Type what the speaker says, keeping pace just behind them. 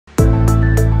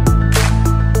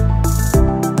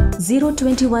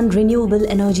021 Renewable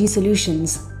Energy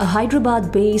Solutions, a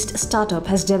Hyderabad-based startup,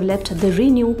 has developed the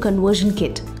ReNEW conversion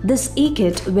kit. This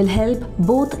e-kit will help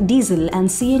both diesel and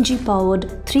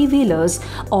CNG-powered three-wheelers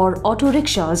or auto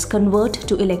rickshaws convert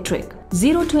to electric.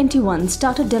 021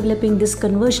 started developing this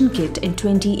conversion kit in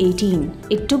 2018.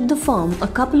 It took the firm a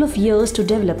couple of years to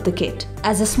develop the kit.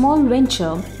 As a small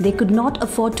venture, they could not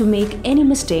afford to make any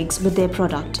mistakes with their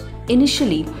product.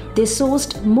 Initially, they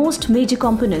sourced most major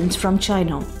components from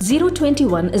China.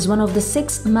 021 is one of the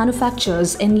 6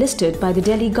 manufacturers enlisted by the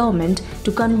Delhi government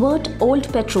to convert old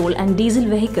petrol and diesel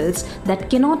vehicles that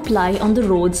cannot ply on the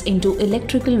roads into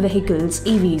electrical vehicles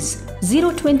 (EVs).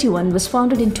 021 was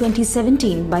founded in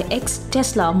 2017 by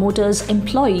ex-Tesla Motors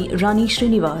employee Rani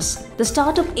Srinivas. The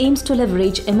startup aims to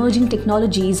leverage emerging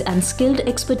technologies and skilled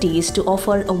expertise to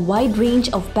offer a wide range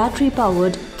of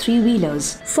battery-powered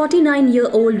three-wheelers.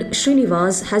 49-year-old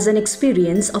Srinivas has an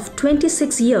experience of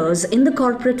 26 years in the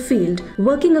corporate field,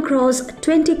 working across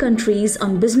 20 countries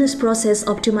on business process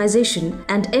optimization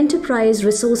and enterprise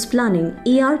resource planning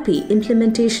 (ERP)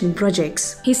 implementation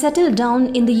projects. He settled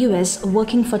down in the US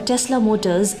working for Tesla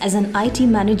Motors as an IT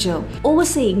manager,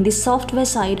 overseeing the software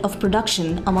side of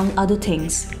production among other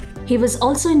things. He was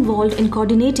also involved in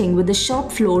coordinating with the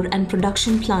shop floor and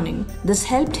production planning. This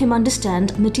helped him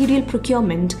understand material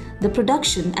procurement, the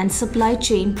production and supply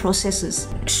chain processes.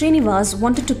 Srinivas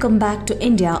wanted to come back to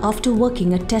India after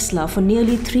working at Tesla for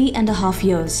nearly 3.5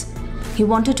 years. He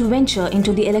wanted to venture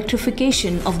into the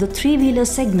electrification of the three-wheeler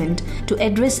segment to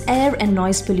address air and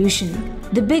noise pollution.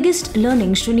 The biggest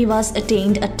learning Srinivas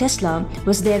attained at Tesla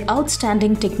was their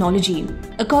outstanding technology.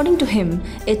 According to him,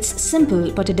 it's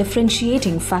simple but a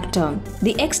differentiating factor.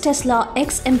 The ex-Tesla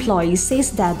ex-employee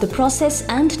says that the process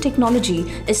and technology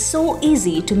is so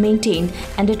easy to maintain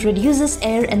and it reduces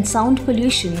air and sound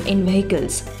pollution in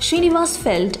vehicles. Srinivas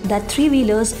felt that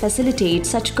three-wheelers facilitate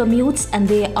such commutes and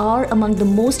they are among the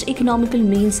most economical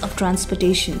means of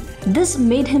transportation. This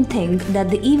made him think that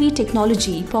the EV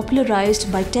technology popularized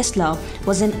by Tesla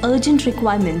was an urgent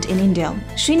requirement in India.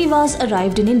 Srinivas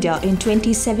arrived in India in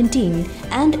 2017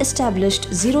 and established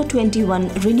 021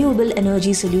 Renewable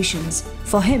Energy Solutions.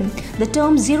 For him, the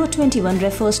term 021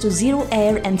 refers to zero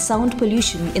air and sound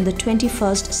pollution in the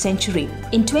 21st century.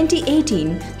 In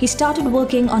 2018, he started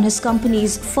working on his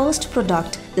company's first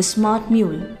product, the Smart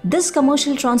Mule. This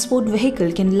commercial transport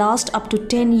vehicle can last up to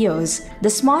 10 years. The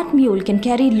Smart Mule can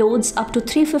carry loads up to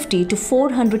 350 to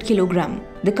 400 kg.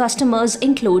 The customers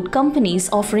include companies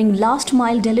offering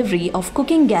last-mile delivery of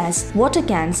cooking gas, water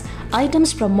cans,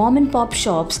 items from mom-and-pop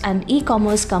shops and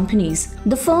e-commerce companies.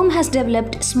 The firm has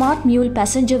developed Smart Mule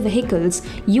passenger vehicles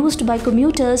used by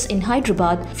commuters in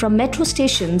Hyderabad from metro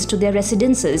stations to their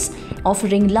residences,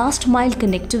 offering last-mile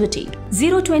connectivity.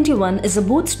 021 is a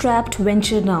bootstrapped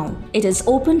venture now. It is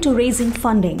open to raising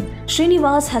funding.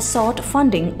 Srinivas has sought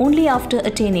funding only after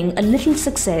attaining a little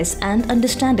success and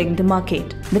understanding the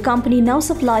market. The company now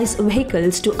supplies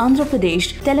vehicles to Andhra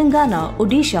Pradesh, Telangana,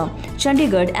 Odisha,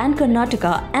 Chandigarh and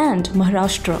Karnataka and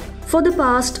Maharashtra. For the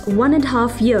past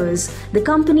 1.5 years, the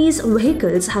company's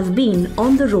vehicles have been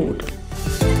on the road.